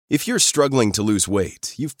If you're struggling to lose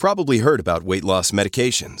weight, you've probably heard about weight loss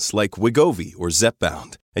medications like Wegovy or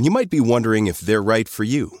Zepbound, and you might be wondering if they're right for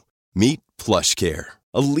you. Meet PlushCare,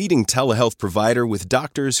 a leading telehealth provider with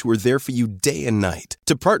doctors who are there for you day and night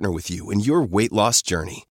to partner with you in your weight loss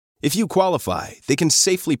journey. If you qualify, they can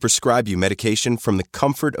safely prescribe you medication from the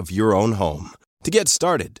comfort of your own home. To get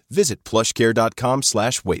started, visit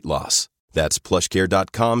plushcare.com/weightloss. That's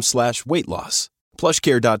plushcare.com/weightloss.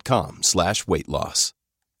 plushcare.com/weightloss.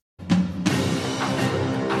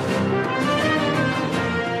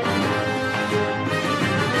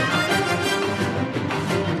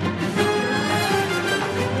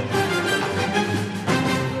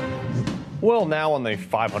 Well, now on the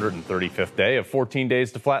 535th day of 14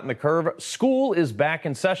 days to flatten the curve, school is back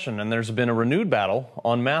in session, and there's been a renewed battle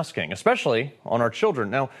on masking, especially on our children.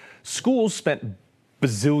 Now, schools spent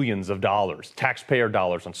bazillions of dollars, taxpayer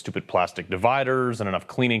dollars, on stupid plastic dividers and enough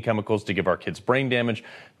cleaning chemicals to give our kids brain damage.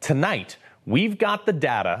 Tonight, we've got the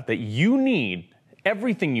data that you need,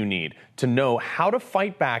 everything you need, to know how to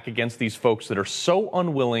fight back against these folks that are so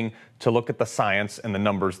unwilling to look at the science and the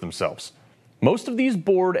numbers themselves. Most of these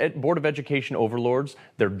Board of Education overlords,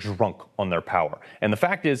 they're drunk on their power. And the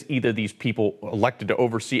fact is, either these people elected to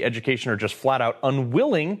oversee education are just flat out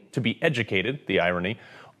unwilling to be educated, the irony,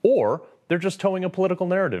 or they're just towing a political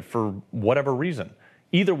narrative for whatever reason.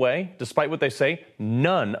 Either way, despite what they say,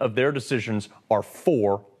 none of their decisions are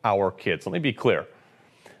for our kids. Let me be clear.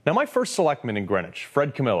 Now, my first selectman in Greenwich,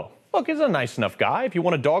 Fred Camillo, look, he's a nice enough guy. If you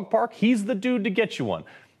want a dog park, he's the dude to get you one.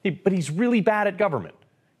 But he's really bad at government.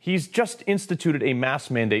 He's just instituted a mask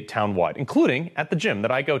mandate town-wide, including at the gym that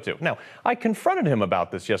I go to. Now, I confronted him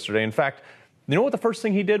about this yesterday. In fact, you know what the first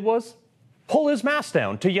thing he did was? Pull his mask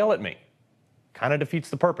down to yell at me. Kind of defeats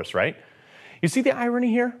the purpose, right? You see the irony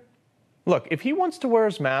here? Look, if he wants to wear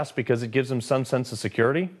his mask because it gives him some sense of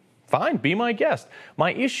security, fine, be my guest.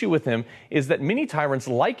 My issue with him is that mini tyrants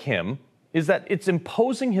like him is that it's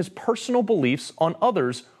imposing his personal beliefs on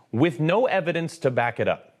others with no evidence to back it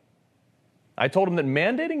up. I told him that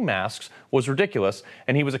mandating masks was ridiculous,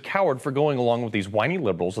 and he was a coward for going along with these whiny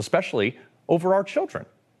liberals, especially over our children.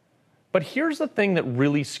 But here's the thing that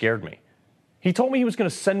really scared me. He told me he was going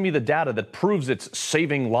to send me the data that proves it's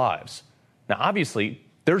saving lives. Now, obviously,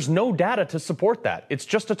 there's no data to support that. It's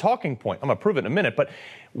just a talking point. I'm going to prove it in a minute. But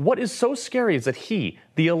what is so scary is that he,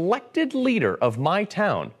 the elected leader of my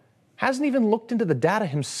town, hasn't even looked into the data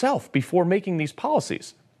himself before making these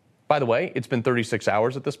policies. By the way, it's been 36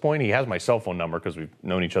 hours at this point. He has my cell phone number because we've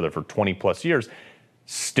known each other for 20 plus years.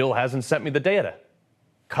 Still hasn't sent me the data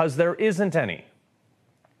because there isn't any.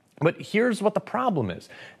 But here's what the problem is.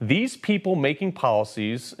 These people making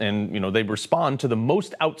policies, and they respond to the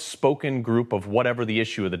most outspoken group of whatever the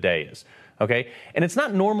issue of the day is. Okay? And it's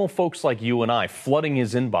not normal folks like you and I flooding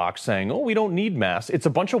his inbox saying, oh, we don't need masks. It's a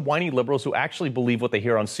bunch of whiny liberals who actually believe what they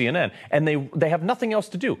hear on CNN, and they have nothing else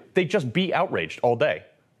to do. They just be outraged all day.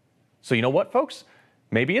 So you know what, folks?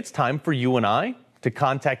 Maybe it's time for you and I to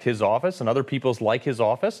contact his office and other people's like his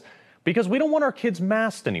office, because we don't want our kids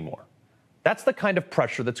masked anymore. That's the kind of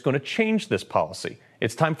pressure that's going to change this policy.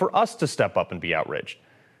 It's time for us to step up and be outraged.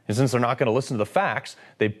 And since they're not going to listen to the facts,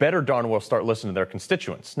 they better darn well start listening to their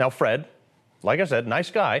constituents. Now, Fred, like I said, nice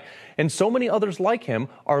guy, and so many others like him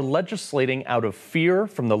are legislating out of fear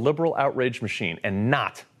from the liberal outrage machine and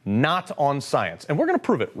not on science. And we're going to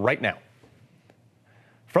prove it right now.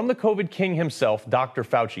 From the COVID king himself, Dr.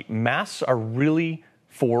 Fauci, masks are really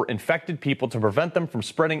for infected people to prevent them from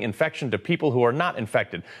spreading infection to people who are not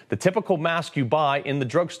infected. The typical mask you buy in the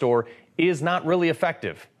drugstore is not really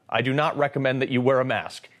effective. I do not recommend that you wear a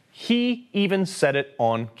mask. He even said it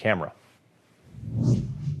on camera.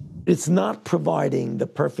 It's not providing the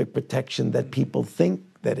perfect protection that people think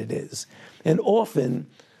that it is. And often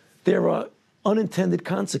there are unintended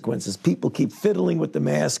consequences. People keep fiddling with the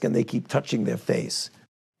mask and they keep touching their face.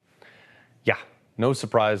 Yeah, no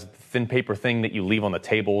surprise. The thin paper thing that you leave on the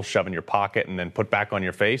table, shove in your pocket, and then put back on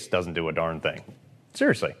your face doesn't do a darn thing.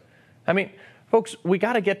 Seriously. I mean, folks, we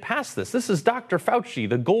got to get past this. This is Dr. Fauci,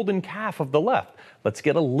 the golden calf of the left. Let's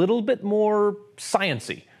get a little bit more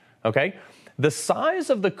science-y, okay? The size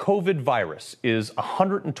of the COVID virus is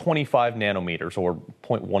 125 nanometers, or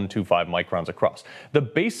 0.125 microns across. The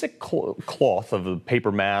basic cloth of the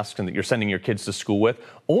paper masks and that you're sending your kids to school with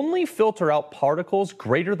only filter out particles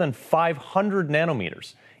greater than 500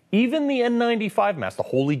 nanometers. Even the N95 mask, the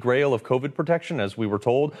holy grail of COVID protection, as we were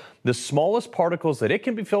told, the smallest particles that it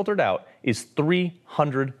can be filtered out is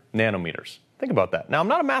 300 nanometers. Think about that. Now, I'm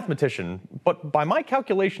not a mathematician, but by my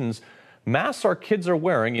calculations, masks our kids are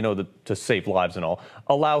wearing, to save lives and all,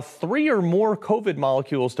 allow 3 or more COVID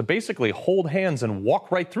molecules to basically hold hands and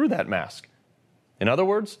walk right through that mask. In other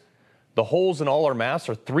words, the holes in all our masks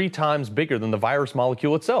are 3 times bigger than the virus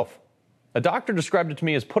molecule itself. A doctor described it to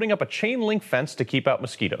me as putting up a chain link fence to keep out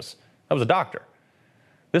mosquitoes. That was a doctor.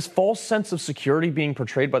 This false sense of security being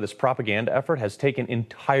portrayed by this propaganda effort has taken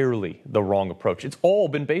entirely the wrong approach. It's all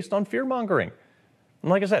been based on fear-mongering.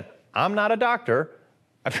 And like I said, I'm not a doctor.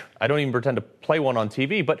 I don't even pretend to play one on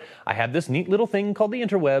TV, but I have this neat little thing called the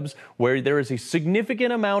interwebs where there is a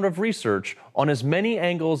significant amount of research on as many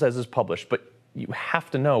angles as is published, but you have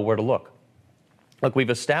to know where to look. Look,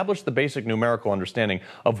 we've established the basic numerical understanding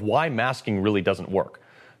of why masking really doesn't work.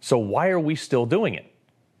 So why are we still doing it?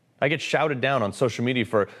 I get shouted down on social media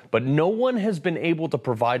but no one has been able to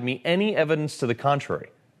provide me any evidence to the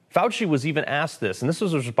contrary. Fauci was even asked this, and this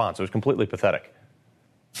was his response. It was completely pathetic.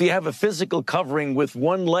 If you have a physical covering with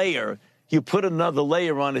one layer, you put another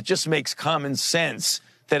layer on, it just makes common sense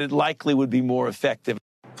that it likely would be more effective.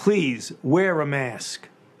 Please wear a mask.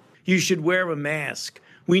 You should wear a mask.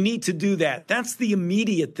 We need to do that. That's the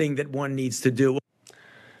immediate thing that one needs to do.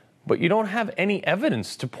 But you don't have any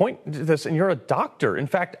evidence to point to this, and you're a doctor. In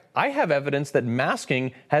fact, I have evidence that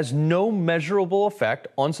masking has no measurable effect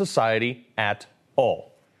on society at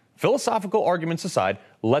all. Philosophical arguments aside,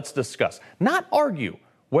 let's discuss, not argue,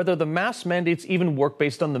 whether the mask mandates even work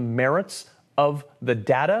based on the merits of the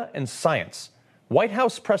data and science. White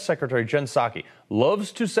House Press Secretary Jen Psaki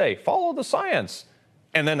loves to say, follow the science,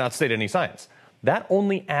 and then not state any science. That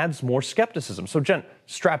only adds more skepticism. So, Jen,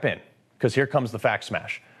 strap in, because here comes the fact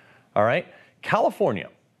smash. All right? California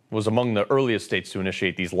was among the earliest states to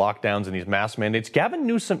initiate these lockdowns and these mask mandates. Gavin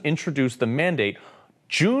Newsom introduced the mandate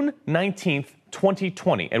June 19th,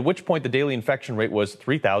 2020, at which point the daily infection rate was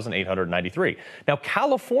 3,893. Now,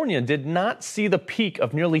 California did not see the peak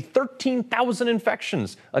of nearly 13,000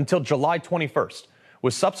 infections until July 21st,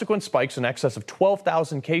 with subsequent spikes in excess of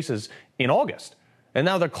 12,000 cases in August. And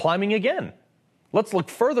now they're climbing again. Let's look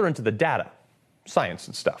further into the data, science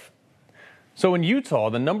and stuff. So in Utah,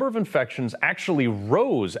 the number of infections actually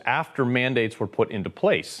rose after mandates were put into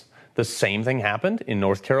place. The same thing happened in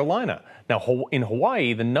North Carolina. Now, in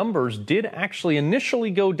Hawaii, the numbers did actually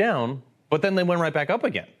initially go down, but then they went right back up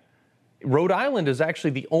again. Rhode Island is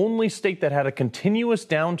actually the only state that had a continuous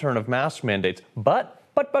downturn of mask mandates, but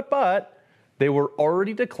they were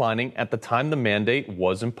already declining at the time the mandate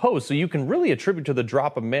was imposed. So you can really attribute to the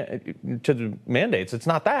drop of to the mandates. It's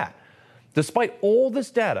not that. Despite all this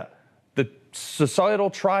data, the societal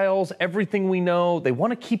trials, everything we know, they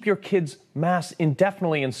want to keep your kids masked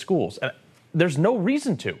indefinitely in schools. And there's no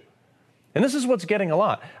reason to. And this is what's getting a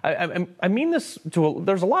lot. I mean this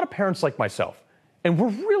there's a lot of parents like myself, and we're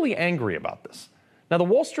really angry about this. Now, the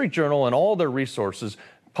Wall Street Journal and all their resources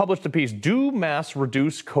published a piece, Do Masks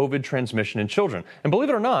Reduce COVID Transmission in Children? And believe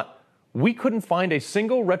it or not, we couldn't find a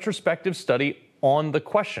single retrospective study on the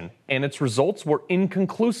question, and its results were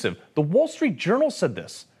inconclusive. The Wall Street Journal said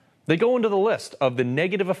this. They go into the list of the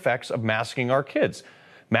negative effects of masking our kids.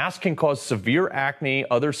 Masks can cause severe acne,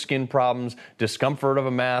 other skin problems, discomfort of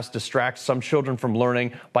a mask, distracts some children from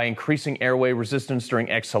learning by increasing airway resistance during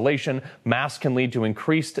exhalation. Masks can lead to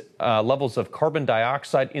increased levels of carbon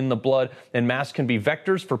dioxide in the blood, and masks can be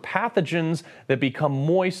vectors for pathogens that become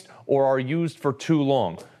moist or are used for too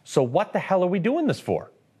long. So what the hell are we doing this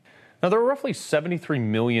for? Now, there are roughly 73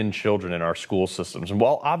 million children in our school systems, and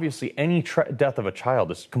while obviously any death of a child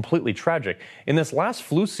is completely tragic, in this last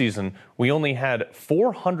flu season, we only had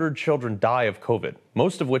 400 children die of COVID,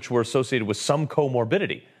 most of which were associated with some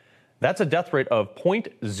comorbidity. That's a death rate of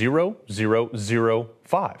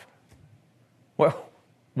 0.0005. Well,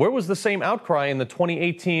 where was the same outcry in the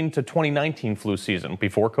 2018 to 2019 flu season,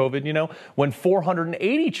 before COVID, when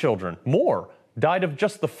 480 children more died of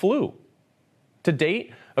just the flu? To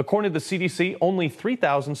date, according to the CDC, only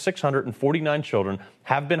 3,649 children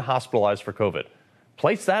have been hospitalized for COVID.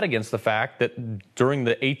 Place that against the fact that during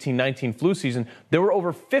the 18-19 flu season, there were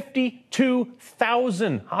over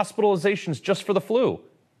 52,000 hospitalizations just for the flu.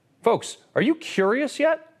 Folks, are you curious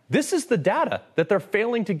yet? This is the data that they're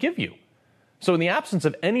failing to give you. So in the absence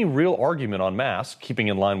of any real argument on masks, keeping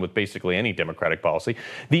in line with basically any Democratic policy,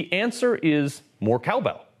 the answer is more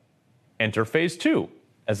cowbell. Enter phase 2.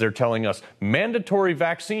 As they're telling us, mandatory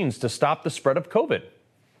vaccines to stop the spread of COVID.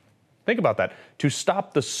 Think about that. To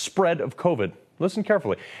stop the spread of COVID. Listen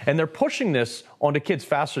carefully. And they're pushing this onto kids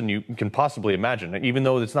faster than you can possibly imagine. Even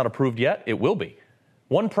though it's not approved yet, it will be.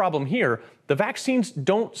 One problem here, the vaccines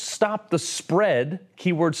don't stop the spread,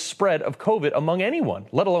 keyword spread, of COVID among anyone,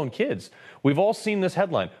 let alone kids. We've all seen this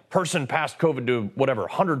headline. Person passed COVID to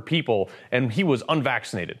 100 people, and he was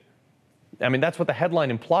unvaccinated. I mean, that's what the headline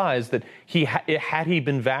implies, that had he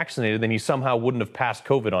been vaccinated, then he somehow wouldn't have passed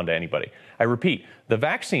COVID on to anybody. I repeat, the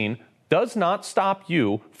vaccine does not stop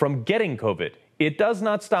you from getting COVID. It does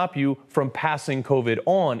not stop you from passing COVID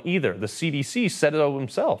on either. The CDC said it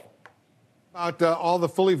himself. About all the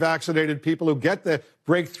fully vaccinated people who get the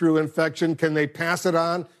breakthrough infection, can they pass it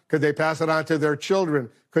on? Could they pass it on to their children?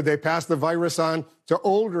 Could they pass the virus on to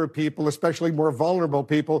older people, especially more vulnerable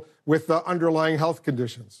people with underlying health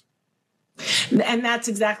conditions? And that's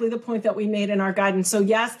exactly the point that we made in our guidance. So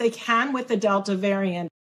yes, they can with the Delta variant.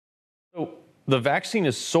 So the vaccine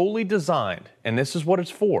is solely designed, and this is what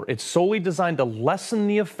it's for, it's solely designed to lessen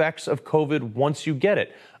the effects of COVID once you get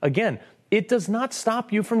it. Again, it does not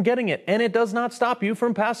stop you from getting it, and it does not stop you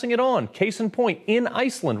from passing it on. Case in point, in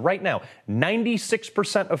Iceland right now,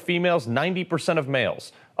 96% of females, 90% of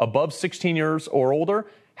males above 16 years or older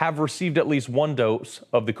have received at least one dose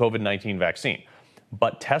of the COVID-19 vaccine.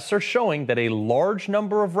 But tests are showing that a large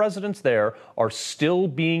number of residents there are still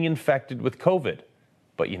being infected with COVID.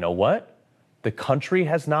 But you know what? The country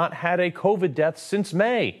has not had a COVID death since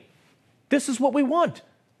May. This is what we want.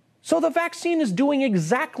 So the vaccine is doing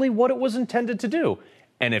exactly what it was intended to do.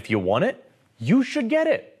 And if you want it, you should get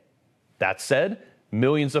it. That said,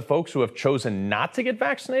 millions of folks who have chosen not to get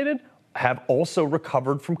vaccinated have also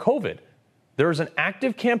recovered from COVID. There is an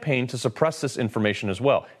active campaign to suppress this information as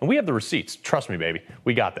well. And we have the receipts. Trust me, baby.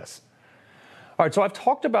 We got this. All right, so I've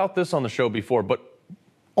talked about this on the show before, but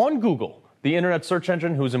on Google, the internet search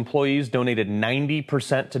engine whose employees donated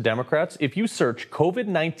 90% to Democrats, if you search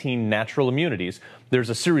COVID-19 natural immunities, there's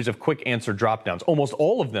a series of quick answer dropdowns. Almost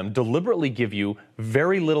all of them deliberately give you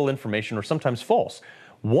very little information or sometimes false.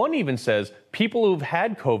 One even says people who've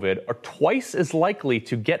had COVID are twice as likely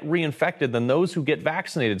to get reinfected than those who get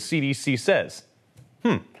vaccinated, CDC says.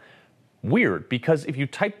 Weird, because if you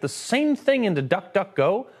type the same thing into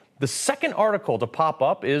DuckDuckGo, the second article to pop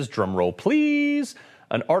up is, drumroll please,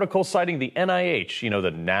 an article citing the NIH,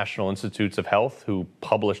 the National Institutes of Health, who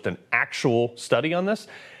published an actual study on this.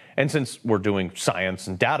 And since we're doing science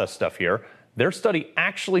and data stuff here, their study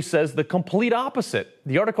actually says the complete opposite.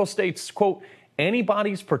 The article states, quote,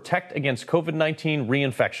 antibodies protect against COVID-19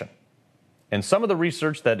 reinfection. And some of the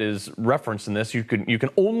research that is referenced in this, you can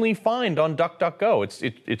only find on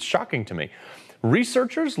DuckDuckGo. It's shocking to me.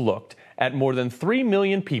 Researchers looked at more than 3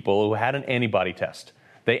 million people who had an antibody test.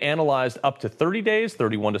 They analyzed up to 30 days,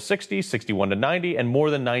 31 to 60, 61 to 90, and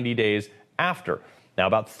more than 90 days after. Now,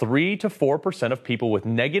 about 3 to 4% of people with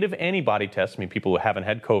negative antibody tests, people who haven't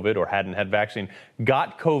had COVID or hadn't had vaccine,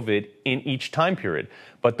 got COVID in each time period.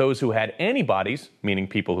 But those who had antibodies, meaning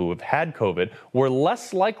people who have had COVID, were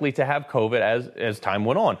less likely to have COVID as time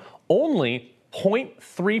went on. Only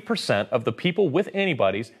 0.3% of the people with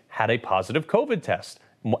antibodies had a positive COVID test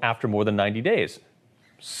after more than 90 days.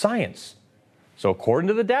 Science. So according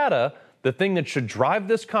to the data, the thing that should drive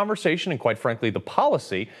this conversation, and quite frankly the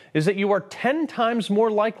policy, is that you are 10 times more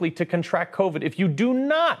likely to contract COVID if you do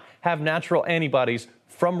not have natural antibodies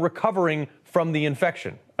from recovering from the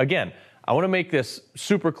infection. Again, I want to make this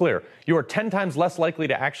super clear. You are 10 times less likely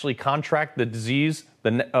to actually contract the disease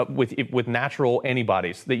with natural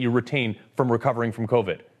antibodies that you retain from recovering from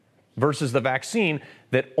COVID versus the vaccine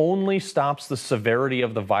that only stops the severity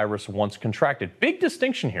of the virus once contracted. Big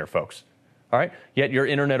distinction here, folks. All right? Yet your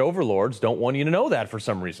internet overlords don't want you to know that for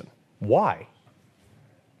some reason. Why?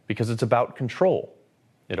 Because it's about control.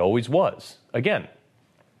 It always was. Again,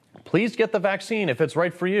 please get the vaccine if it's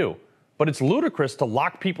right for you. But it's ludicrous to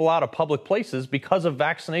lock people out of public places because of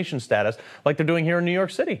vaccination status like they're doing here in New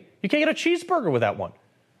York City. You can't get a cheeseburger without one.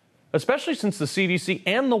 Especially since the CDC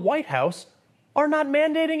and the White House are not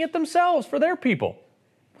mandating it themselves for their people.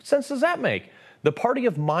 What sense does that make? The party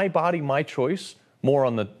of my body, my choice, more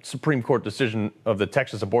on the Supreme Court decision of the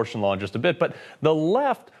Texas abortion law in just a bit, but the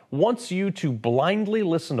left wants you to blindly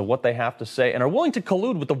listen to what they have to say and are willing to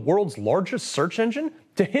collude with the world's largest search engine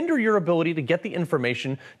to hinder your ability to get the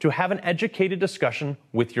information to have an educated discussion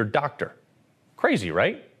with your doctor. Crazy,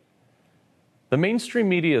 right? The mainstream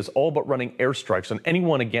media is all but running airstrikes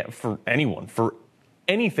on for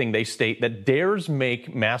anything they state that dares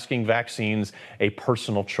make masking vaccines a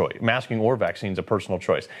personal choice, masking or vaccines a personal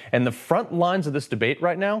choice. And the front lines of this debate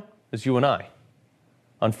right now is you and I.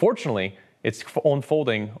 Unfortunately, it's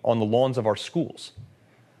unfolding on the lawns of our schools.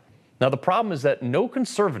 Now, the problem is that no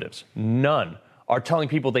conservatives, none, are telling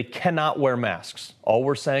people they cannot wear masks. All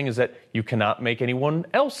we're saying is that you cannot make anyone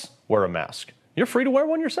else wear a mask. You're free to wear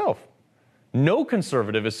one yourself. No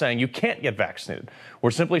conservative is saying you can't get vaccinated.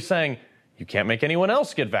 We're simply saying you can't make anyone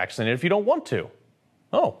else get vaccinated if you don't want to.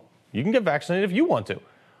 Oh, you can get vaccinated if you want to.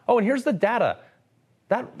 Oh, and here's the data.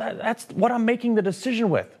 That's what I'm making the decision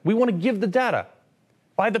with. We want to give the data.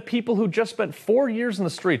 by the people who just spent 4 years in the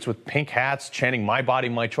streets with pink hats chanting "My body,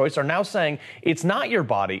 my choice" are now saying it's not your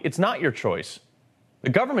body, it's not your choice. The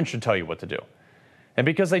government should tell you what to do. And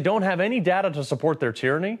because they don't have any data to support their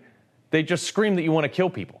tyranny, they just scream that you want to kill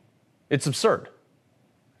people. It's absurd.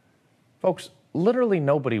 Folks, literally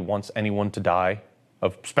nobody wants anyone to die,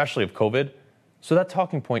 especially of COVID, so that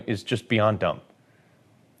talking point is just beyond dumb.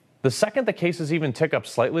 The second the cases even tick up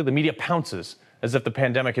slightly, the media pounces as if the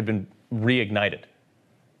pandemic had been reignited.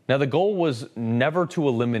 Now, the goal was never to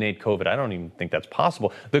eliminate COVID. I don't even think that's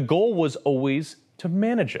possible. The goal was always to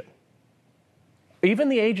manage it. Even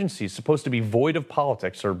the agencies supposed to be void of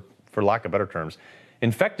politics, or for lack of better terms,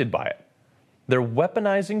 infected by it. They're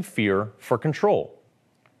weaponizing fear for control.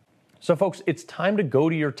 So, folks, it's time to go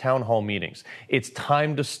to your town hall meetings. It's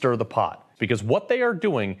time to stir the pot, because what they are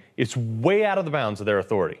doing is way out of the bounds of their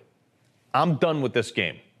authority. I'm done with this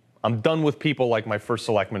game. I'm done with people like my first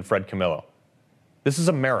selectman, Fred Camillo. This is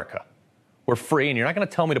America. We're free, and you're not going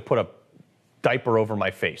to tell me to put a diaper over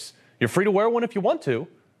my face. You're free to wear one if you want to,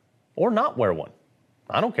 or not wear one.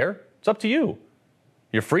 I don't care. It's up to you.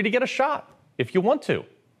 You're free to get a shot if you want to,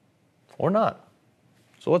 or not.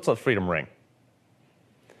 So let's let freedom ring.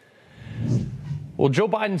 Well, Joe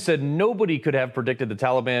Biden said nobody could have predicted the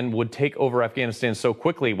Taliban would take over Afghanistan so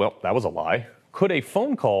quickly. Well, that was a lie. Could a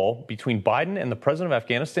phone call between Biden and the president of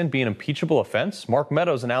Afghanistan be an impeachable offense? Mark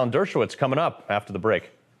Meadows and Alan Dershowitz coming up after the break.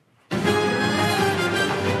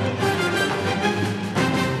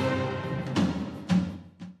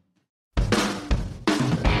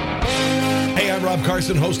 Hey, I'm Rob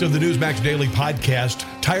Carson, host of the Newsmax Daily Podcast.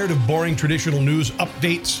 Tired of boring traditional news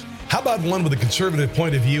updates? How about one with a conservative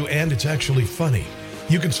point of view and it's actually funny?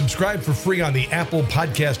 You can subscribe for free on the Apple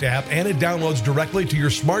Podcast app, and it downloads directly to your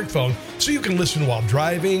smartphone so you can listen while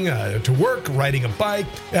driving, to work, riding a bike,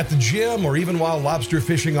 at the gym, or even while lobster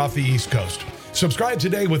fishing off the East Coast. Subscribe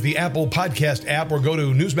today with the Apple Podcast app or go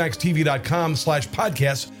to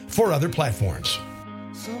newsmaxtv.com/podcasts for other platforms.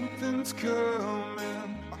 Something's coming.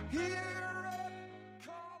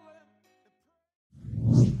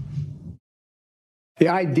 The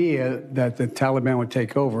idea that the Taliban would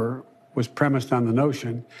take over was premised on the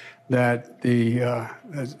notion that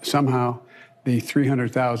somehow the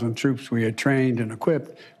 300,000 troops we had trained and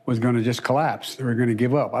equipped was going to just collapse. They were going to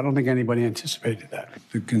give up. I don't think anybody anticipated that.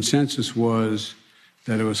 The consensus was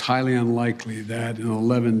that it was highly unlikely that in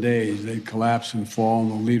 11 days they'd collapse and fall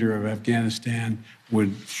and the leader of Afghanistan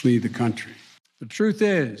would flee the country. The truth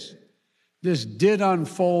is, this did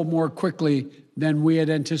unfold more quickly than we had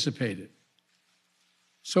anticipated.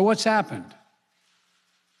 So what's happened?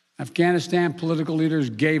 Afghanistan political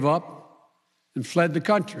leaders gave up and fled the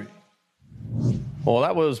country. Well,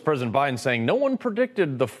 that was President Biden saying no one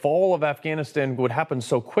predicted the fall of Afghanistan would happen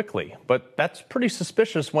so quickly. But that's pretty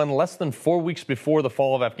suspicious when less than 4 weeks before the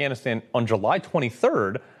fall of Afghanistan, on July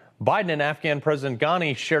 23rd, Biden and Afghan President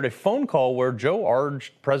Ghani shared a phone call where Joe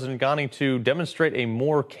urged President Ghani to demonstrate a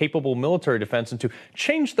more capable military defense and to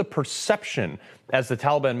change the perception as the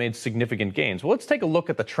Taliban made significant gains. Well, let's take a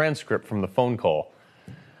look at the transcript from the phone call.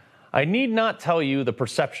 I need not tell you the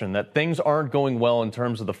perception that things aren't going well in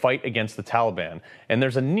terms of the fight against the Taliban. And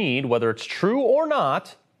there's a need, whether it's true or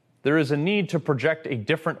not, there is a need to project a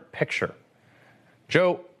different picture.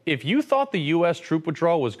 Joe, if you thought the U.S. troop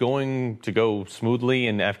withdrawal was going to go smoothly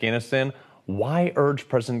in Afghanistan, why urge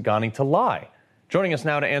President Ghani to lie? Joining us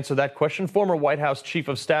now to answer that question, former White House Chief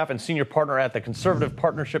of Staff and Senior Partner at the Conservative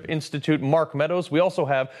Partnership Institute, Mark Meadows. We also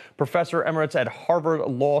have Professor Emeritus at Harvard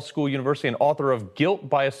Law School University and author of Guilt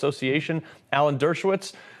by Association, Alan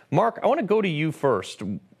Dershowitz. Mark, I want to go to you first.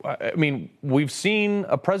 I mean, we've seen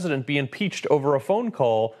a president be impeached over a phone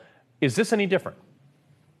call. Is this any different?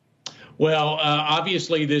 Well,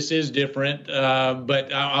 obviously this is different,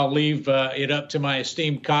 but I'll leave it up to my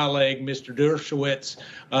esteemed colleague, Mr. Dershowitz,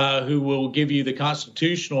 who will give you the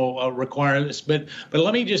constitutional requirements. But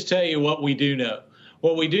let me just tell you what we do know.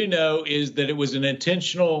 What we do know is that it was an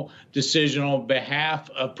intentional decision on behalf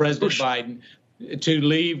of President Biden to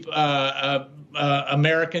leave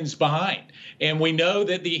Americans behind. And we know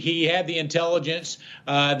that he had the intelligence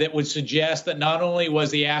that would suggest that not only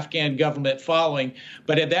was the Afghan government following,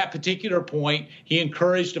 but at that particular point, he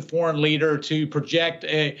encouraged a foreign leader to project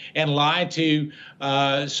and lie to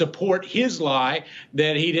support his lie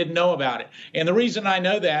that he didn't know about it. And the reason I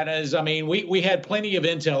know that is, I mean, we had plenty of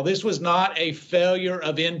intel. This was not a failure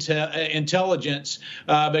of intelligence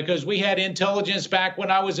because we had intelligence back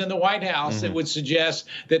when I was in the White House that would suggest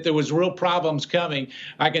that there was real problems coming.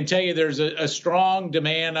 I can tell you there's a strong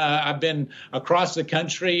demand. I've been across the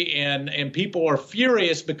country, and people are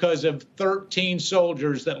furious because of 13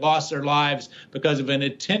 soldiers that lost their lives because of an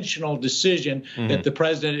intentional decision that the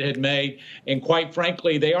president had made. And quite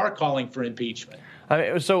frankly, they are calling for impeachment.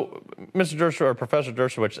 So, Mr. Dershowitz, or Professor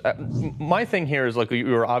Dershowitz, my thing here is, like,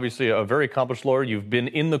 you're obviously a very accomplished lawyer. You've been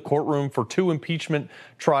in the courtroom for 2 impeachment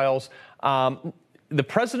trials. The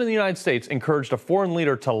president of the United States encouraged a foreign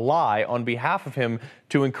leader to lie on behalf of him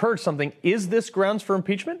to encourage something. Is this grounds for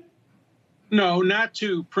impeachment? No, not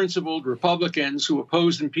to principled Republicans who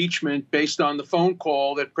opposed impeachment based on the phone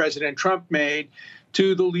call that President Trump made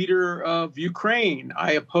to the leader of Ukraine.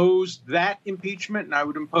 I opposed that impeachment, and I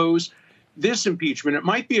would oppose this impeachment. It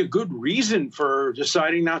might be a good reason for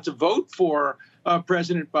deciding not to vote for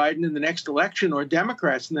President Biden in the next election or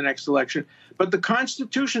Democrats in the next election. But the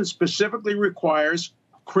Constitution specifically requires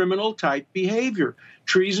criminal-type behavior.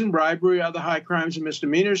 Treason, bribery, other high crimes and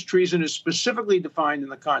misdemeanors. Treason is specifically defined in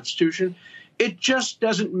the Constitution. It just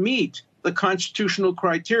doesn't meet the constitutional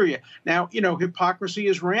criteria. Now, hypocrisy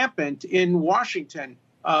is rampant in Washington.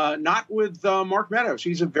 Not with Mark Meadows.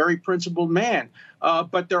 He's a very principled man.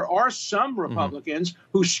 But there are some Republicans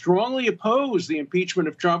who strongly oppose the impeachment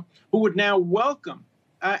of Trump who would now welcome.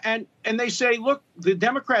 And they say, look, the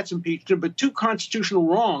Democrats impeached him, but 2 constitutional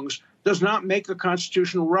wrongs does not make a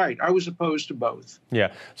constitutional right. I was opposed to both.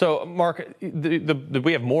 Yeah. So, Mark,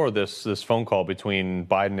 we have more of this phone call between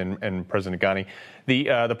Biden and President Ghani.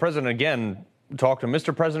 The president, again, talked to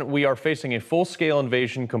Mr. President, we are facing a full-scale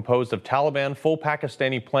invasion composed of Taliban, full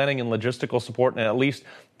Pakistani planning and logistical support, and at least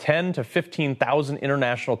 10 to 15,000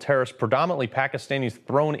 international terrorists, predominantly Pakistanis,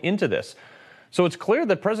 thrown into this. So it's clear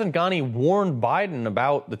that President Ghani warned Biden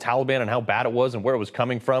about the Taliban and how bad it was and where it was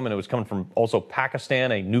coming from, and it was coming from also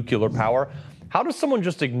Pakistan, a nuclear power. How does someone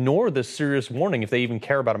just ignore this serious warning if they even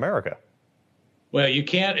care about America? Well, you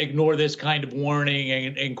can't ignore this kind of warning,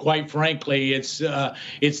 and quite frankly, it's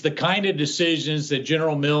the kind of decisions that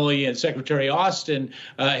General Milley and Secretary Austin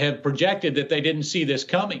have projected that they didn't see this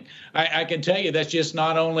coming. I can tell you that's just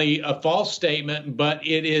not only a false statement, but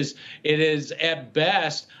it is at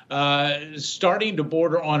best starting to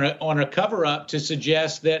border on a cover-up to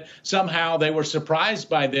suggest that somehow they were surprised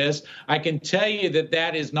by this. I can tell you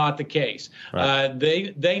that is not the case. Right.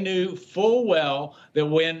 They knew full well that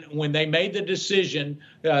when they made the decision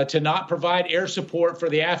to not provide air support for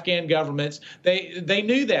the Afghan governments, they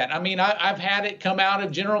knew that. I mean, I've had it come out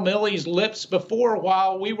of General Milley's lips before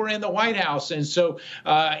while we were in the White House. And so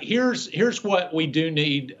here's what we do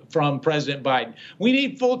need from President Biden. We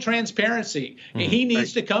need full transparency. He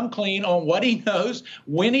needs to come clean on what he knows,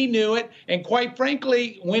 when he knew it, and quite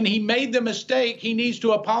frankly, when he made the mistake, he needs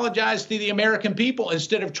to apologize to the American people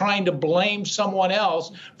instead of trying to blame someone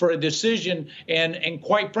else for a decision and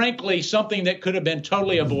quite frankly, something that could have been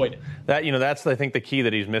totally avoided. That's I think the key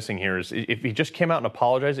that he's missing here is if he just came out and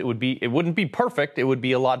apologized, it wouldn't be perfect. It would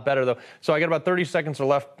be a lot better though. So I got about 30 seconds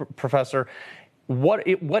left, Professor. What,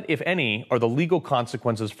 if any, are the legal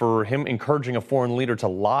consequences for him encouraging a foreign leader to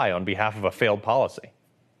lie on behalf of a failed policy?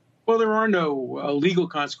 Well, there are no legal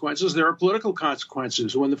consequences. There are political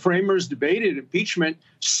consequences. When the framers debated impeachment,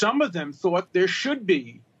 some of them thought there should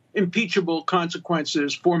be impeachable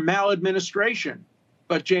consequences for maladministration.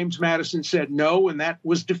 But James Madison said no, and that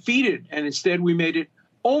was defeated. And instead, we made it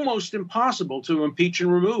almost impossible to impeach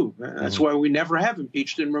and remove. That's why we never have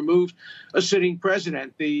impeached and removed a sitting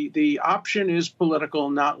president. The option is political,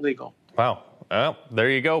 not legal. Wow. Well, there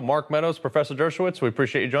you go. Mark Meadows, Professor Dershowitz, we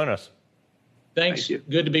appreciate you joining us. Thanks.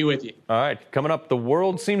 Good to be with you. All right. Coming up, the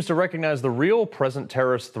world seems to recognize the real present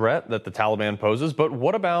terrorist threat that the Taliban poses. But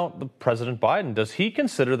what about President Biden? Does he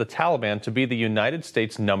consider the Taliban to be the United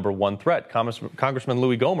States' #1 threat? Congressman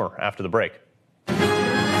Louis Gohmert after the break.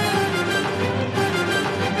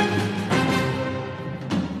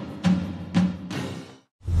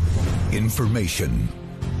 Information.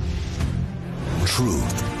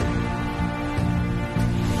 Truth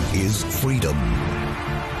is freedom.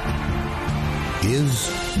 Is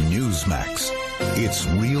Newsmax. It's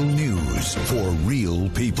real news for real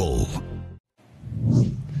people.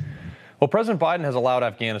 Well, President Biden has allowed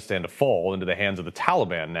Afghanistan to fall into the hands of the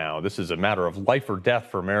Taliban now. This is a matter of life or death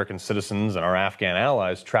for American citizens and our Afghan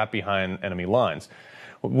allies trapped behind enemy lines.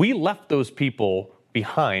 We left those people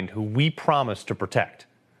behind who we promised to protect.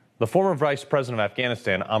 The former vice president of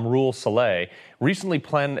Afghanistan, Amrul Saleh, recently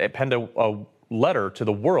penned a letter to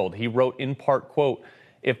the world. He wrote in part, quote,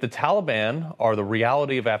 "If the Taliban are the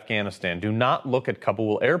reality of Afghanistan, do not look at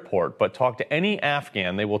Kabul airport, but talk to any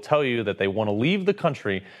Afghan. They will tell you that they want to leave the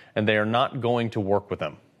country and they are not going to work with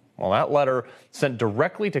them." Well, that letter sent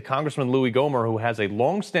directly to Congressman Louis Gohmert, who has a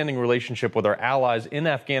long-standing relationship with our allies in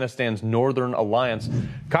Afghanistan's Northern Alliance.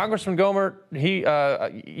 Congressman Gohmert,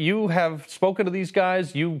 you have spoken to these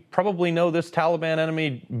guys. You probably know this Taliban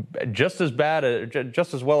enemy just as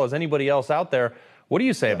well as anybody else out there. What do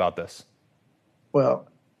you say about this? Well,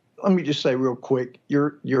 let me just say real quick,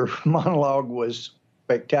 your monologue was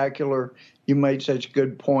spectacular. You made such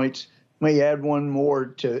good points. Let me add one more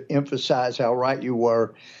to emphasize how right you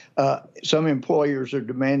were. Some employers are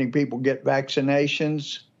demanding people get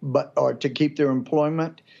vaccinations or to keep their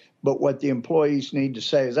employment. But what the employees need to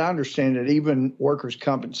say is, I understand that even workers'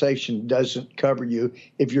 compensation doesn't cover you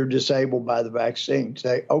if you're disabled by the vaccine.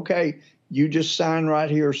 Say, okay, you just sign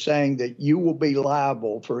right here saying that you will be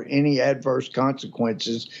liable for any adverse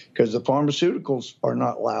consequences because the pharmaceuticals are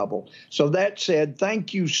not liable. So that said,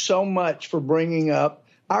 thank you so much for bringing up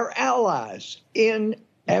our allies in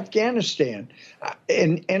Afghanistan.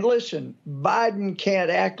 And listen, Biden can't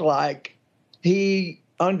act like he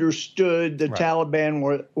understood the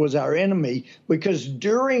Taliban was our enemy, because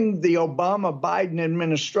during the Obama-Biden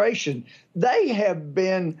administration, they have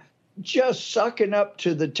been just sucking up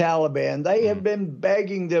to the Taliban. They have been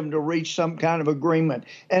begging them to reach some kind of agreement.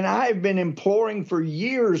 And I have been imploring for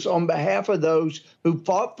years on behalf of those who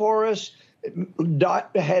fought for us,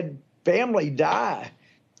 had family die,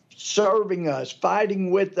 serving us,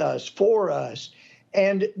 fighting with us, for us.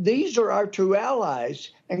 And these are our true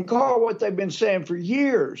allies. And Carl, what they've been saying for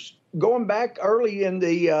years, going back early in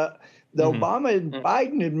the Obama and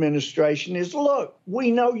Biden administration, is, look,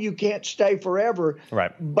 we know you can't stay forever,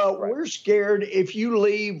 but we're scared if you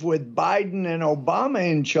leave with Biden and Obama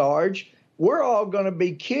in charge, we're all going to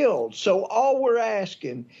be killed. So all we're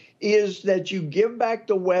asking is that you give back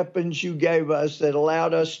the weapons you gave us that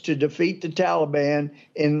allowed us to defeat the Taliban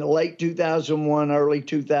in late 2001, early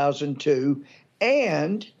 2002,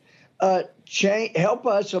 and help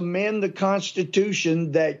us amend the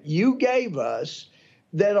Constitution that you gave us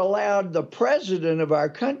that allowed the president of our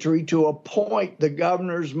country to appoint the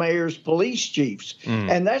governors, mayors, police chiefs.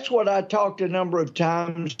 And that's what I talked a number of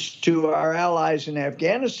times to our allies in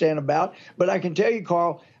Afghanistan about. But I can tell you,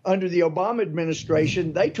 Carl, under the Obama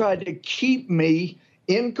administration, they tried to keep me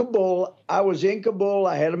in Kabul. I was in Kabul.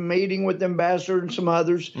 I had a meeting with the ambassador and some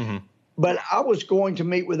others. But I was going to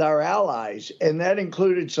meet with our allies, and that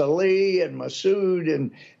included Salih and Masood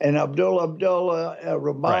and Abdullah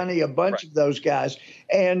Rabbani, a bunch of those guys.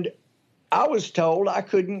 And I was told I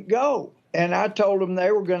couldn't go. And I told them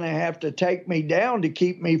they were going to have to take me down to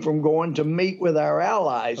keep me from going to meet with our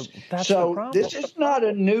allies. So this is not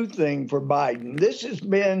a new thing for Biden. This has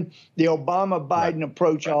been the Obama-Biden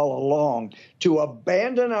approach all along, to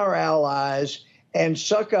abandon our allies and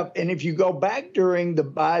suck up. And if you go back during the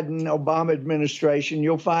Biden-Obama administration,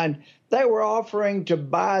 you'll find they were offering to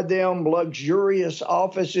buy them luxurious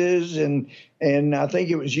offices, and I think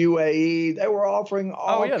it was UAE. They were offering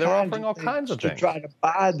all kinds of things to try to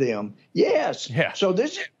buy them. Yes. Yeah. So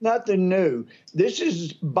this is nothing new. This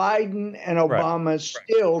is Biden and Obama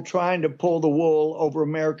still trying to pull the wool over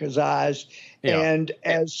America's eyes. Yeah. And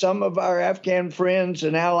as some of our Afghan friends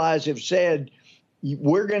and allies have said,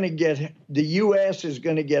 the U.S. is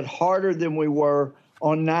going to get harder than we were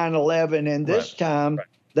on 9/11, and this time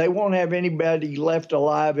they won't have anybody left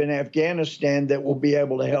alive in Afghanistan that will be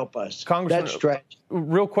able to help us. Congressman, that's tragic.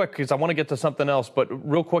 Real quick, because I want to get to something else, but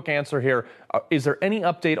real quick answer here. Is there any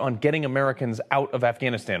update on getting Americans out of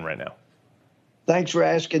Afghanistan right now? Thanks for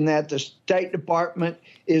asking that. The State Department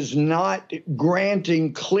is not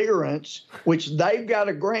granting clearance, which they've got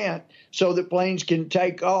to grant so that planes can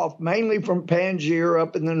take off, mainly from Panjshir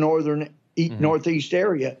up in the northeast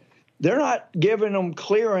area. They're not giving them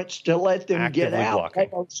clearance to let them get out. They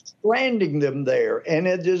are stranding them there. And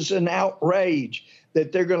it is an outrage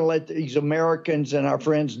that they're going to let these Americans and our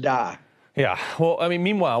friends die. Yeah. Well, I mean,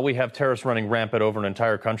 meanwhile, we have terrorists running rampant over an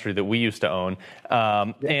entire country that we used to own.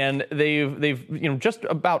 And they've just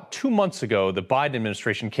about 2 months ago, the Biden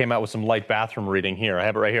administration came out with some light bathroom reading here. I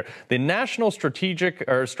have it right here. The National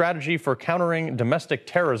Strategy for Countering Domestic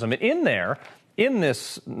Terrorism. In there, in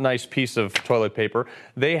this nice piece of toilet paper,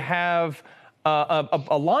 they have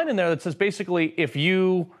a line in there that says basically, if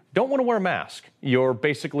you don't want to wear a mask, you're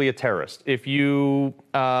basically a terrorist. If you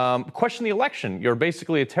question the election, you're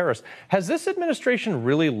basically a terrorist. Has this administration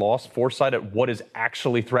really lost foresight at what is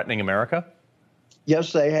actually threatening America?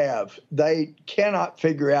 Yes, they have. They cannot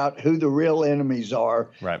figure out who the real enemies are,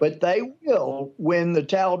 but they will when the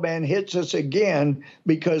Taliban hits us again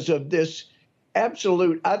because of this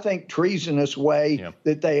absolute, I think, treasonous way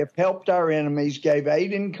that they have helped our enemies, gave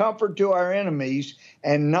aid and comfort to our enemies,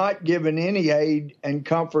 and not given any aid and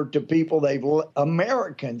comfort to people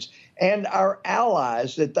Americans and our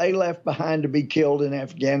allies that they left behind to be killed in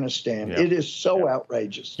Afghanistan. Yeah. It is so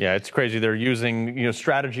outrageous. Yeah, it's crazy. They're using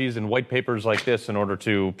strategies and white papers like this in order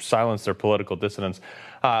to silence their political dissidents.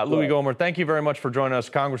 Louis Gohmert, thank you very much for joining us,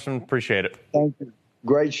 Congressman. Appreciate it. Thank you.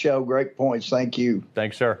 Great show, great points. Thank you.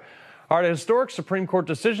 Thanks, sir. All right, a historic Supreme Court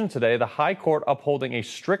decision today, the High Court upholding a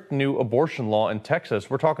strict new abortion law in Texas.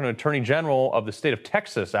 We're talking to Attorney General of the state of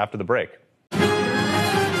Texas after the break.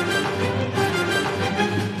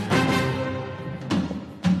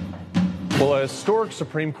 Well, a historic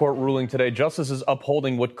Supreme Court ruling today, justices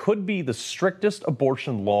upholding what could be the strictest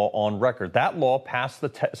abortion law on record. That law passed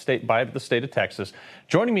by the state of Texas.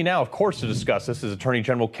 Joining me now, of course, to discuss this is Attorney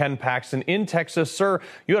General Ken Paxton in Texas. Sir,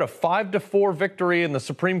 you had a 5-4 victory in the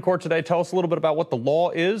Supreme Court today. Tell us a little bit about what the law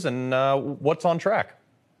is and what's on track.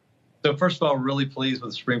 So first of all, really pleased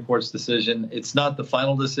with the Supreme Court's decision. It's not the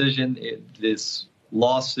final decision. This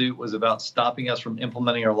lawsuit was about stopping us from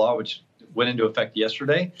implementing our law, which went into effect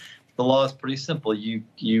yesterday. The law is pretty simple.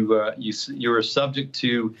 You're subject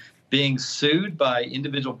to being sued by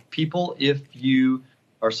individual people if you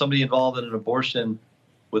are somebody involved in an abortion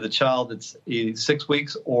with a child that's 6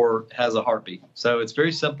 weeks or has a heartbeat. So it's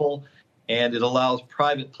very simple, and it allows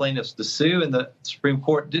private plaintiffs to sue. And the Supreme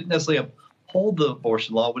Court didn't necessarily uphold the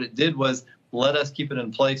abortion law. What it did was let us keep it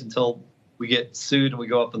in place until we get sued and we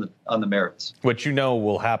go up on the merits. Which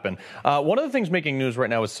will happen. One of the things making news right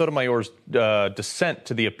now is Sotomayor's dissent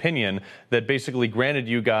to the opinion that basically granted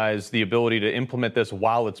you guys the ability to implement this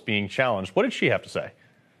while it's being challenged. What did she have to say?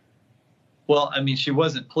 Well, I mean, she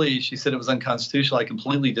wasn't pleased. She said it was unconstitutional. I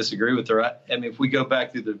completely disagree with her. I mean, if we go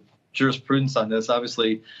back through the jurisprudence on this,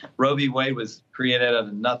 obviously Roe v. Wade was created out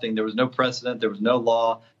of nothing. There was no precedent. There was no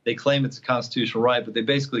law. They claim it's a constitutional right, but they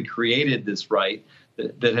basically created this right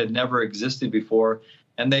that had never existed before,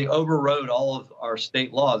 and they overrode all of our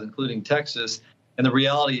state laws, including Texas. And the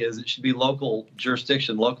reality is it should be local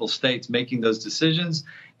jurisdiction, local states making those decisions,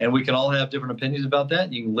 and we can all have different opinions about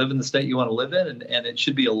that. You can live in the state you want to live in, and it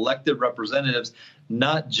should be elected representatives,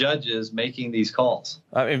 not judges, making these calls.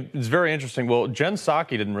 It's very interesting. Well, Jen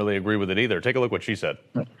Psaki didn't really agree with it either. Take a look what she said.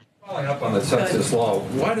 Following up on the Texas law,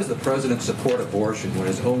 why does the president support abortion when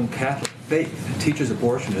his own Catholic faith teaches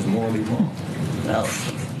abortion is morally wrong? Well,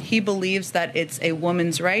 he believes that it's a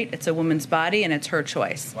woman's right, it's a woman's body, and it's her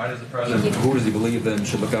choice. Why does the president, who does he believe then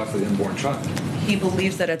should look out for the unborn child? He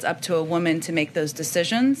believes that it's up to a woman to make those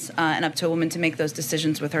decisions and up to a woman to make those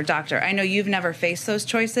decisions with her doctor. I know you've never faced those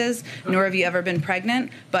choices, nor have you ever been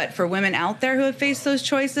pregnant, but for women out there who have faced those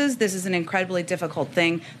choices, this is an incredibly difficult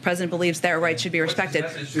thing. The president believes their rights should be respected.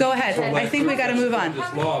 Go ahead. I think we got to move on.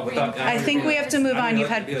 I think we have to move on. You've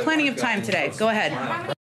had plenty of time today. Go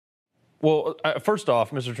ahead. Well, first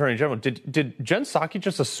off, Mr. Attorney General, did Jen Psaki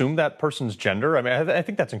just assume that person's gender? I mean, I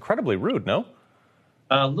think that's incredibly rude, no?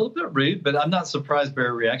 A little bit rude, but I'm not surprised by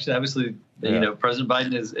her reaction. Obviously, President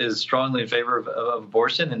Biden is strongly in favor of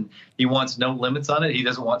abortion, and he wants no limits on it. He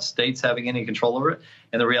doesn't want states having any control over it.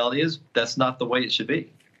 And the reality is that's not the way it should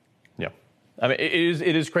be. Yeah. I mean,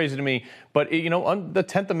 it is crazy to me. But, the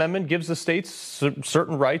 10th Amendment gives the states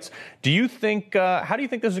certain rights. Do you think, how do you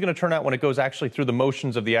think this is going to turn out when it goes actually through the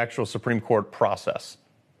motions of the actual Supreme Court process?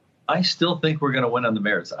 I still think we're going to win on the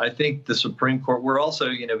merits. I think the Supreme Court, we're also,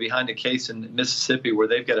 behind a case in Mississippi where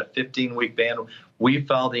they've got a 15-week ban. We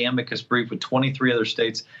filed the amicus brief with 23 other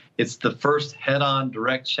states. It's the first head-on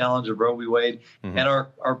direct challenge of Roe v. Wade. Mm-hmm. And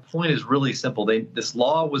our point is really simple. This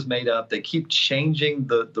law was made up. They keep changing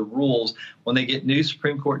the rules. When they get new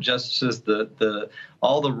Supreme Court justices,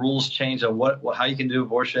 all the rules change on how you can do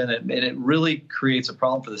abortion. And it really creates a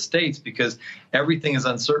problem for the states because everything is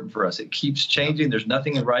uncertain for us. It keeps changing. There's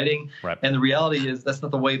nothing in writing. Right. And the reality is that's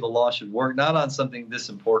not the way the law should work, not on something this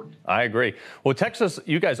important. I agree. Well, Texas,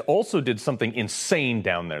 you guys also did something insane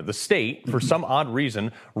down there. The state, for some odd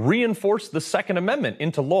reason, reinforced the Second Amendment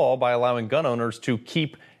into law by allowing gun owners to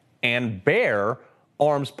keep and bear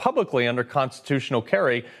arms publicly under constitutional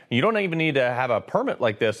carry. You don't even need to have a permit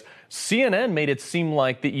like this. CNN made it seem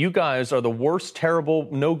like that you guys are the worst, terrible,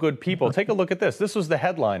 no good people. Take a look at this. This was the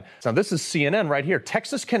headline. Now, this is CNN right here.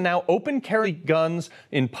 Texas can now open carry guns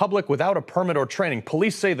in public without a permit or training.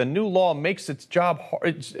 Police say the new law makes its job,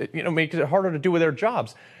 makes it harder to do with their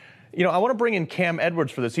jobs. I want to bring in Cam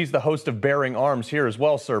Edwards for this. He's the host of Bearing Arms here as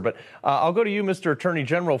well, sir. But I'll go to you, Mr. Attorney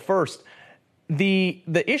General, first. The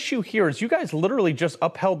issue here is you guys literally just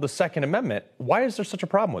upheld the Second Amendment. Why is there such a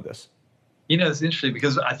problem with this? You know, it's interesting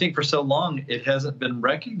because I think for so long it hasn't been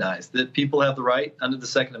recognized that people have the right under the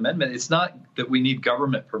Second Amendment. It's not that we need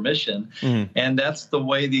government permission, and that's the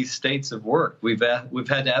way these states have worked. We've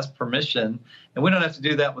had to ask permission, and we don't have to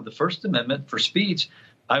do that with the First Amendment for speech.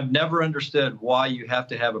 I've never understood why you have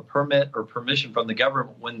to have a permit or permission from the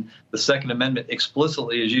government when the Second Amendment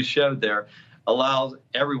explicitly, as you showed there, allows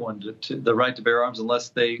everyone to the right to bear arms unless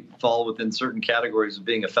they fall within certain categories of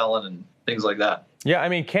being a felon and things like that. Yeah, I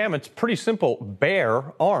mean, Cam, it's pretty simple.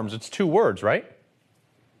 Bear arms. It's 2 words, right?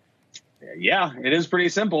 Yeah, it is pretty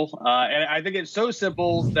simple. And I think it's so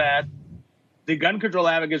simple that the gun control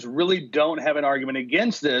advocates really don't have an argument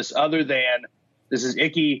against this other than this is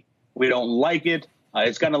icky. We don't like it.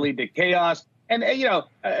 It's going to lead to chaos. And,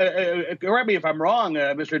 correct me if I'm wrong,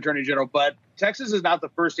 Mr. Attorney General, but Texas is not the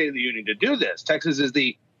first state in the union to do this. Texas is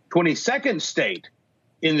the 22nd state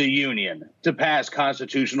in the union to pass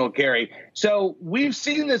constitutional carry. So we've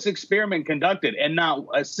seen this experiment conducted, and not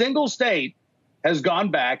a single state has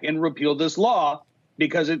gone back and repealed this law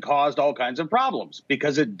because it caused all kinds of problems,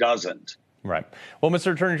 because it doesn't. Right. Well,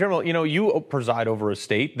 Mr. Attorney General, you preside over a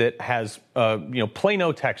state that has,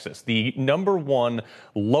 Plano, Texas, the #1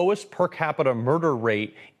 lowest per capita murder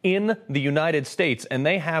rate in the United States, and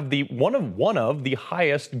they have the one of the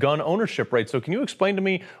highest gun ownership rates. So can you explain to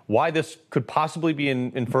me why this could possibly be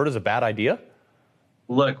inferred as a bad idea?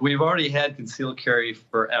 Look, we've already had concealed carry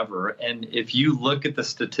forever, and if you look at the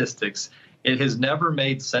statistics, it has never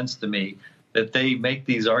made sense to me that they make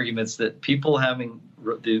these arguments that people having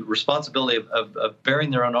the responsibility of bearing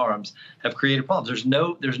their own arms have created problems. There's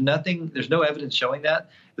no evidence showing that.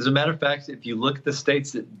 As a matter of fact, if you look at the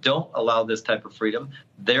states that don't allow this type of freedom,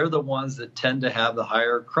 they're the ones that tend to have the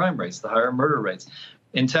higher crime rates, the higher murder rates.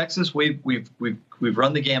 In Texas, we've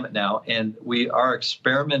run the gamut now, and our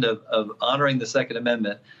experiment of honoring the Second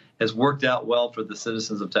Amendment has worked out well for the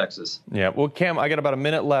citizens of Texas. Yeah. Well, Cam, I got about a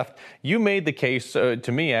minute left. You made the case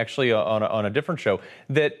to me, actually, on a different show,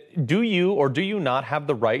 that do you or do you not have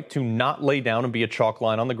the right to not lay down and be a chalk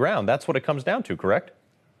line on the ground? That's what it comes down to, correct?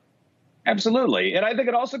 Absolutely. And I think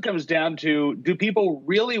it also comes down to, do people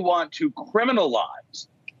really want to criminalize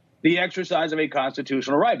the exercise of a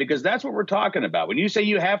constitutional right? Because that's what we're talking about. When you say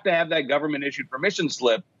you have to have that government-issued permission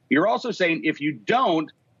slip, you're also saying if you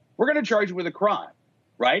don't, we're going to charge you with a crime.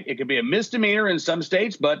 Right? It could be a misdemeanor in some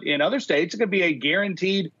states, but in other states, it could be a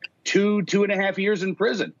guaranteed 2.5 years in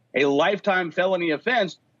prison, a lifetime felony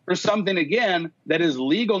offense for something, again, that is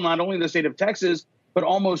legal not only in the state of Texas, but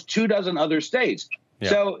almost 24 other states. Yeah.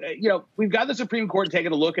 So, we've got the Supreme Court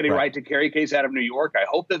taking a look at a right to carry case out of New York. I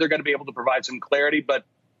hope that they're going to be able to provide some clarity, but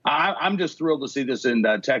I'm just thrilled to see this in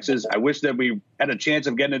Texas. I wish that we had a chance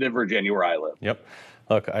of getting it in Virginia, where I live. Yep.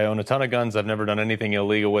 Look, I own a ton of guns. I've never done anything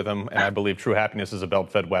illegal with them, and I believe true happiness is a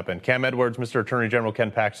belt-fed weapon. Cam Edwards, Mr. Attorney General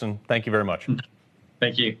Ken Paxton, thank you very much.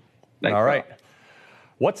 Thank you. All right.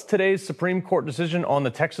 What's today's Supreme Court decision on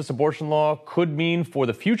the Texas abortion law could mean for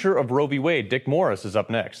the future of Roe v. Wade? Dick Morris is up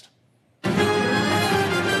next.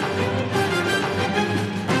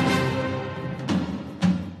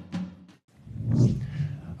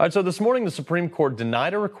 All right, so this morning, the Supreme Court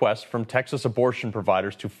denied a request from Texas abortion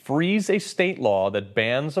providers to freeze a state law that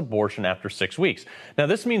bans abortion after 6 weeks. Now,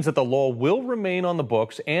 this means that the law will remain on the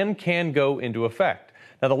books and can go into effect.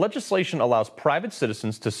 Now, the legislation allows private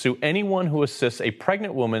citizens to sue anyone who assists a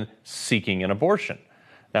pregnant woman seeking an abortion.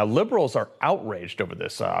 Now, liberals are outraged over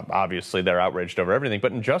this. Obviously, they're outraged over everything.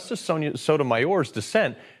 But in Justice Sonia Sotomayor's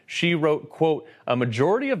dissent, she wrote, quote, "A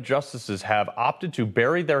majority of justices have opted to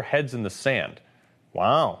bury their heads in the sand."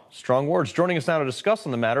 Wow, strong words. Joining us now to discuss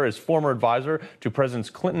on the matter is former advisor to Presidents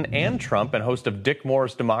Clinton and Trump and host of Dick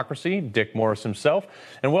Morris Democracy, Dick Morris himself.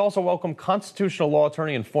 And we'll also welcome constitutional law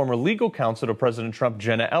attorney and former legal counsel to President Trump,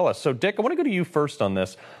 Jenna Ellis. So, Dick, I want to go to you first on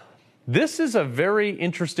this. This is a very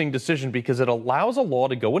interesting decision because it allows a law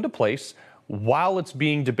to go into place while it's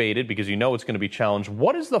being debated, because you know it's going to be challenged.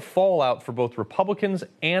 What is the fallout for both Republicans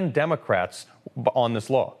and Democrats on this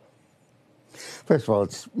law? First of all,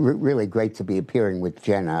 it's really great to be appearing with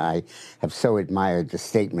Jenna. I have so admired the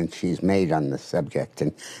statements she's made on this subject,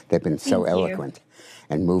 and they've been so eloquent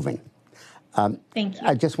and moving. Thank you.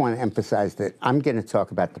 I just want to emphasize that I'm going to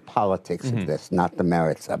talk about the politics of this, not the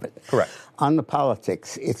merits of it. Correct. On the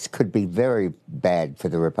politics, it could be very bad for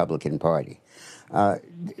the Republican Party.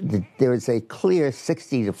 There is a clear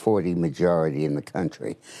 60-40 majority in the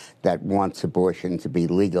country that wants abortion to be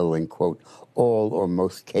legal in, quote, all or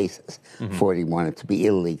most cases. 40 want it to be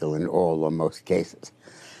illegal in all or most cases.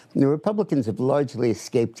 And the Republicans have largely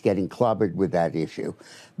escaped getting clobbered with that issue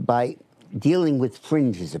by dealing with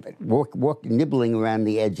fringes of it, nibbling around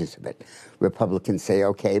the edges of it. Republicans say,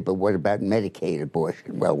 okay, but what about Medicaid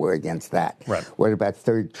abortion? Well, we're against that. Right. What about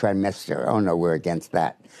third trimester? Oh, no, we're against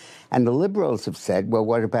that. And the liberals have said, well,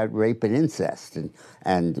 what about rape and incest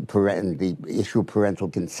and the issue of parental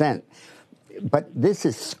consent? But this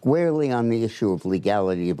is squarely on the issue of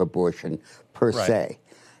legality of abortion per se.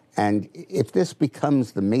 And if this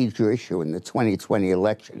becomes the major issue in the 2020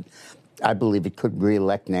 election, I believe it could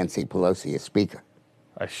reelect Nancy Pelosi as Speaker.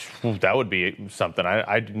 That would be something.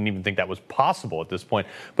 I didn't even think that was possible at this point.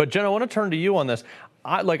 But, Jen, I want to turn to you on this.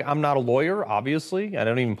 I'm not a lawyer, obviously. I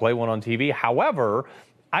don't even play one on TV. However,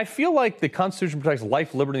 I feel like the Constitution protects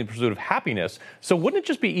life, liberty, and the pursuit of happiness. So wouldn't it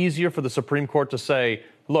just be easier for the Supreme Court to say,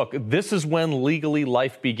 look, this is when legally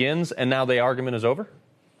life begins, and now the argument is over?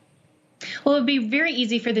 Well, it would be very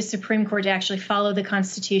easy for the Supreme Court to actually follow the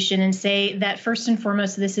Constitution and say that, first and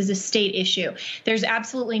foremost, this is a state issue. There's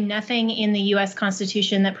absolutely nothing in the U.S.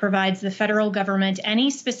 Constitution that provides the federal government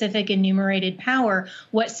any specific enumerated power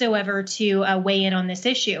whatsoever to weigh in on this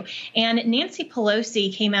issue. And Nancy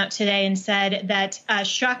Pelosi came out today and said that,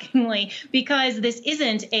 shockingly, because this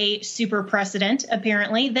isn't a super precedent,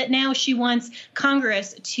 apparently, that now she wants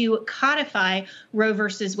Congress to codify Roe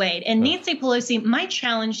versus Wade. And Nancy Pelosi, my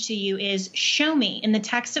challenge to you is show me in the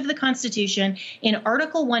text of the Constitution in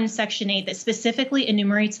Article 1, Section 8, that specifically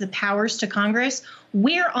enumerates the powers to Congress.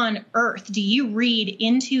 Where on earth do you read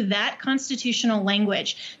into that constitutional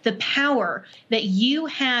language the power that you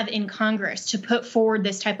have in Congress to put forward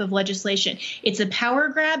this type of legislation? It's a power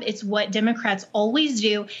grab. It's what Democrats always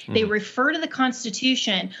do. They refer to the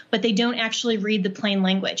Constitution, but they don't actually read the plain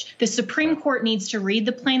language. The Supreme Court needs to read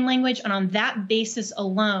the plain language, and on that basis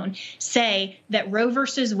alone say that Roe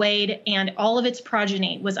versus Wade and all of its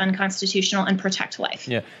progeny was unconstitutional and protect life.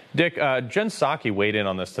 Yeah. Dick, Jen Psaki weighed in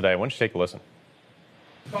on this today. Why don't you take a listen?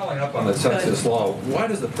 Following up on the Texas law, why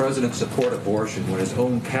does the president support abortion when his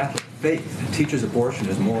own Catholic faith teaches abortion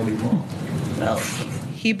is morally wrong? Well,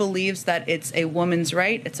 he believes that it's a woman's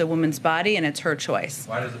right, it's a woman's body, and it's her choice.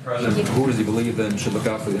 Why does the president, who does he believe then should look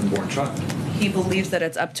out for the unborn child? He believes that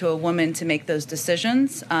it's up to a woman to make those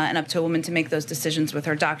decisions and up to a woman to make those decisions with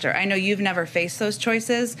her doctor. I know you've never faced those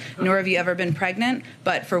choices, nor have you ever been pregnant,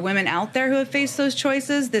 but for women out there who have faced those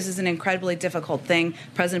choices, this is an incredibly difficult thing. The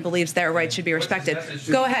president believes their rights should be respected.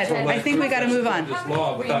 Go ahead. I think we got to move on.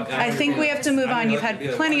 I think we have to move on. You've had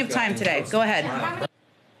plenty of time today. Go ahead.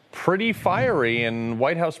 Pretty fiery, and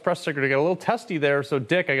White House press secretary got a little testy there. So,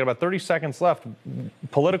 Dick, I got about 30 seconds left.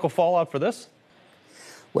 Political fallout for this?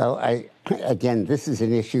 Well, again, this is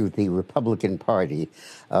an issue the Republican Party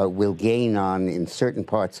will gain on in certain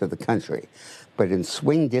parts of the country. But in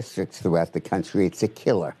swing districts throughout the country, it's a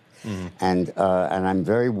killer. And I'm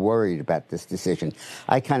very worried about this decision.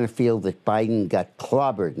 I kind of feel that Biden got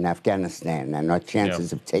clobbered in Afghanistan, and our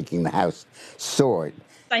chances of taking the House soared.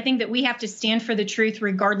 I think that we have to stand for the truth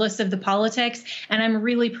regardless of the politics. And I'm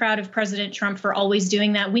really proud of President Trump for always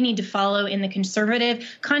doing that. We need to follow in the conservative,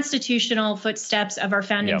 constitutional footsteps of our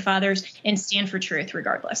founding fathers and stand for truth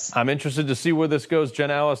regardless. I'm interested to see where this goes. Jen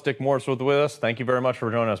Ellis, Dick Morris with us. Thank you very much for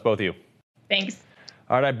joining us, both of you. Thanks.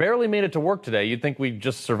 All right, I barely made it to work today. You'd think we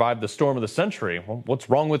just survived the storm of the century. Well, what's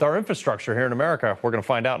wrong with our infrastructure here in America? We're going to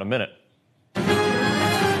find out in a minute.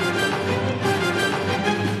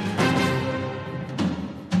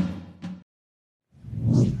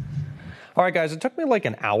 All right, guys, it took me like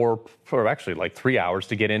an hour, or actually like 3 hours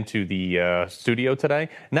to get into the studio today.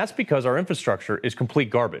 And that's because our infrastructure is complete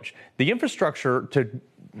garbage. The infrastructure to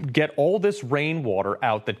get all this rainwater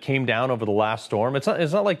out that came down over the last storm, it's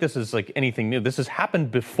not like this is like anything new. This has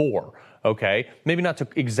happened before, okay? Maybe not to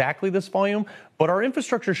exactly this volume, but our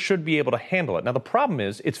infrastructure should be able to handle it. Now, the problem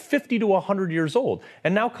is it's 50 to 100 years old.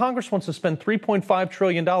 And now Congress wants to spend $3.5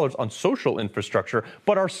 trillion on social infrastructure,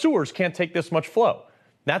 but our sewers can't take this much flow.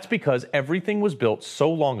 That's because everything was built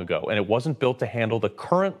so long ago, and it wasn't built to handle the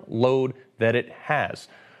current load that it has.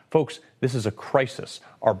 Folks, this is a crisis.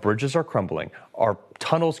 Our bridges are crumbling. Our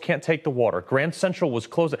tunnels can't take the water. Grand Central was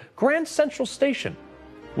closed. Grand Central Station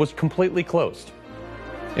was completely closed.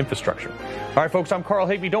 Infrastructure. All right, folks, I'm Carl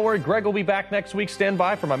Higby. Don't worry, Greg will be back next week. Stand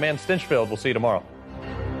by for my man Stinchfield. We'll see you tomorrow.